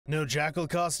No jackal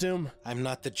costume? I'm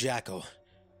not the jackal.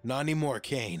 Not anymore,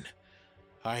 Kaine.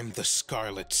 I'm the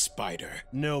Scarlet Spider.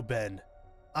 No, Ben.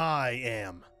 I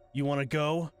am. You wanna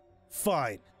go?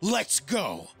 Fine. Let's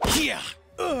go! Yeah!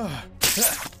 Ugh.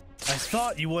 I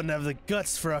thought you wouldn't have the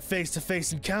guts for a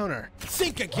face-to-face encounter.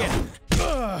 Think again!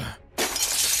 Ugh.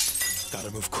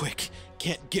 Gotta move quick.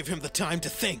 Can't give him the time to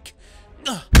think.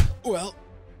 Well,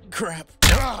 crap.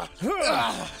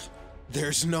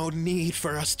 There's no need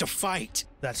for us to fight.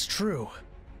 That's true.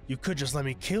 You could just let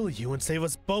me kill you and save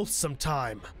us both some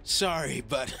time. Sorry,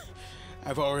 but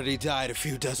I've already died a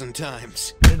few dozen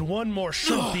times. And one more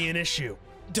shouldn't be an issue.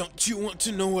 Don't you want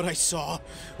to know what I saw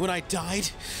when I died?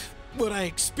 What I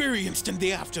experienced in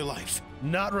the afterlife?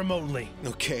 Not remotely.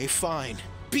 Okay, fine.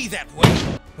 Be that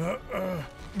way.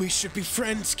 We should be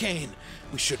friends, Kaine.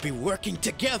 We should be working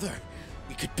together.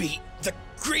 We could be the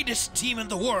greatest team in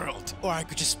the world. Or I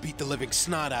could just beat the living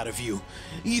snot out of you.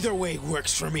 Either way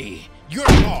works for me. Your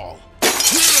call.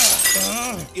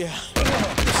 Yeah,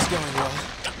 it's going well.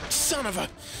 Son of a...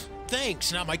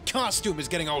 Thanks, now my costume is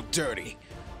getting all dirty.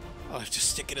 I'll have to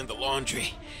stick it in the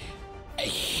laundry. I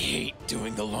hate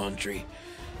doing the laundry.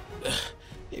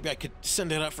 Maybe I could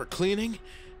send it out for cleaning?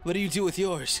 What do you do with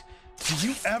yours? Do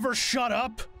you ever shut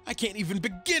up? I can't even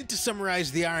begin to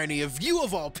summarize the irony of you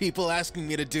of all people asking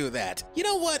me to do that. You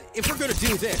know what? If we're gonna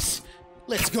do this,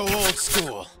 let's go old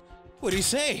school. What do you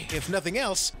say? If nothing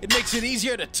else, it makes it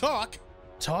easier to talk.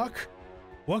 Talk?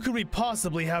 What could we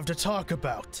possibly have to talk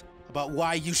about? About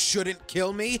why you shouldn't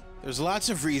kill me? There's lots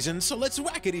of reasons, so let's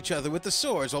whack at each other with the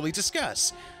swords while we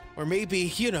discuss. Or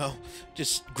maybe, you know,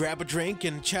 just grab a drink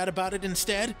and chat about it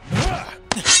instead?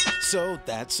 So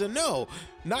that's a no.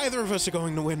 Neither of us are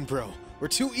going to win, bro. We're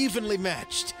too evenly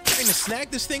matched. Trying to snag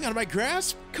this thing out of my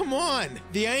grasp? Come on.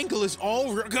 The angle is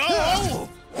all go!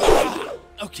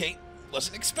 Okay,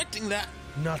 wasn't expecting that.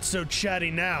 Not so chatty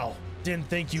now. Didn't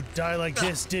think you'd die like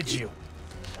this, did you?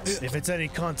 If it's any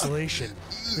consolation,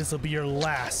 this'll be your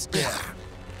last death.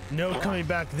 No coming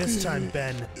back this time,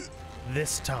 Ben.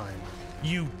 This time,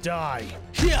 you die.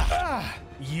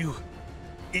 You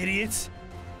idiot.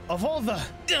 Of all the...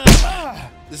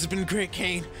 This has been great,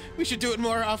 Kaine. We should do it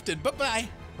more often. Bye-bye.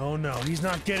 Oh no, he's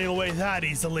not getting away that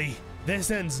easily.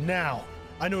 This ends now.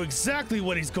 I know exactly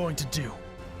what he's going to do.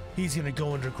 He's gonna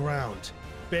go underground,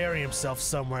 bury himself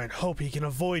somewhere and hope he can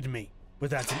avoid me. But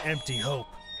that's an empty hope.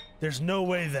 There's no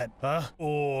way that,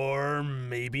 or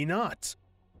maybe not.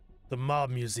 The mob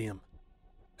museum.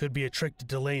 Could be a trick to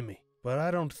delay me, but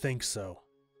I don't think so.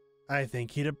 I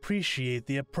think he'd appreciate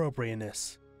the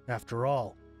appropriateness. After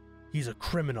all, he's a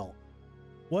criminal.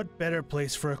 What better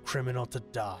place for a criminal to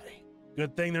die?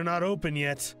 Good thing they're not open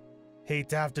yet. Hate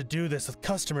to have to do this with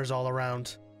customers all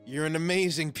around. You're an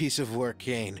amazing piece of work,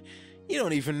 Kaine. You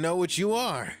don't even know what you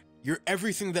are. You're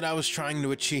everything that I was trying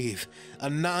to achieve. A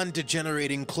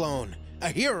non-degenerating clone. A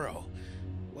hero.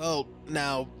 Well,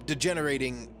 now,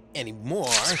 degenerating anymore.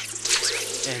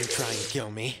 And try and kill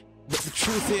me. But the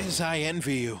truth is, I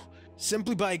envy you.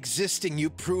 Simply by existing, you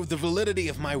prove the validity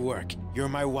of my work. You're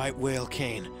my white whale,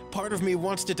 Kaine. Part of me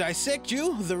wants to dissect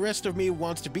you, the rest of me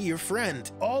wants to be your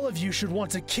friend. All of you should want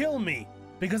to kill me,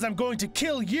 because I'm going to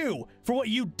kill you for what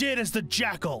you did as the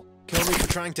jackal. Kill me for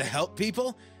trying to help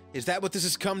people? Is that what this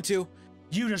has come to?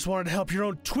 You just wanted to help your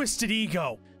own twisted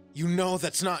ego. You know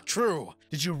that's not true.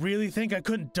 Did you really think I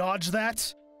couldn't dodge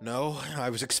that? No, I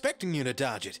was expecting you to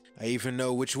dodge it. I even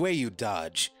know which way you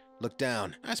dodge. Look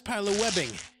down. Nice pile of webbing.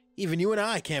 Even you and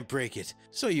I can't break it,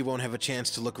 so you won't have a chance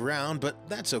to look around, but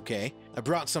that's okay. I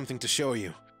brought something to show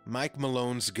you. Mike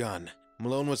Malone's gun.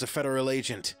 Malone was a federal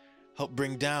agent. Helped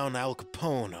bring down Al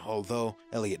Capone, although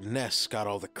Elliot Ness got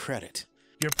all the credit.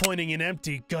 You're pointing an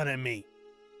empty gun at me.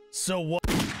 So what?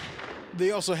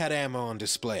 They also had ammo on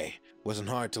display. Wasn't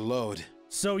hard to load.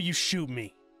 So you shoot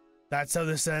me. That's how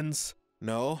this ends?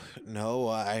 No,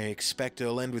 I expect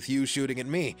it'll end with you shooting at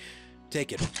me.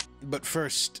 Take it. But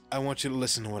first, I want you to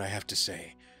listen to what I have to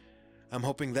say. I'm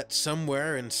hoping that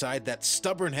somewhere inside that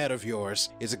stubborn head of yours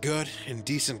is a good and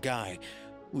decent guy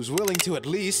who's willing to at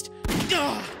least...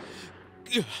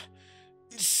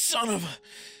 Son of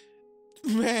a...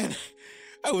 Man,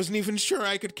 I wasn't even sure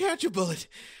I could catch a bullet.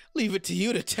 Leave it to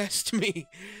you to test me.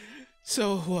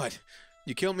 So what?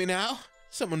 You kill me now?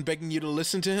 Someone begging you to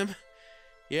listen to him?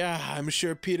 Yeah, I'm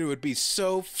sure Peter would be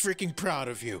so freaking proud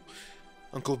of you.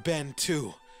 Uncle Ben,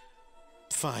 too.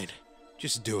 Fine,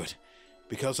 just do it.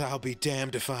 Because I'll be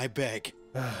damned if I beg.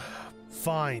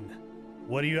 Fine.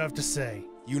 What do you have to say?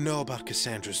 You know about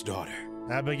Cassandra's daughter.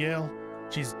 Abigail?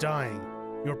 She's dying.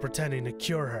 You're pretending to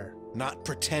cure her. Not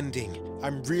pretending.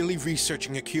 I'm really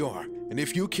researching a cure. And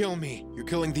if you kill me, you're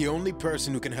killing the only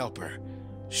person who can help her.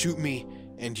 Shoot me,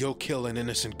 and you'll kill an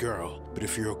innocent girl. But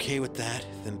if you're okay with that,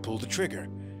 then pull the trigger.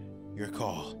 Your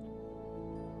call.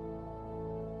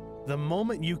 The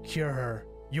moment you cure her,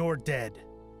 you're dead.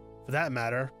 For that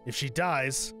matter, if she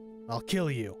dies, I'll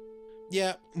kill you.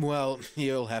 Yeah, well,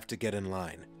 you'll have to get in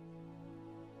line.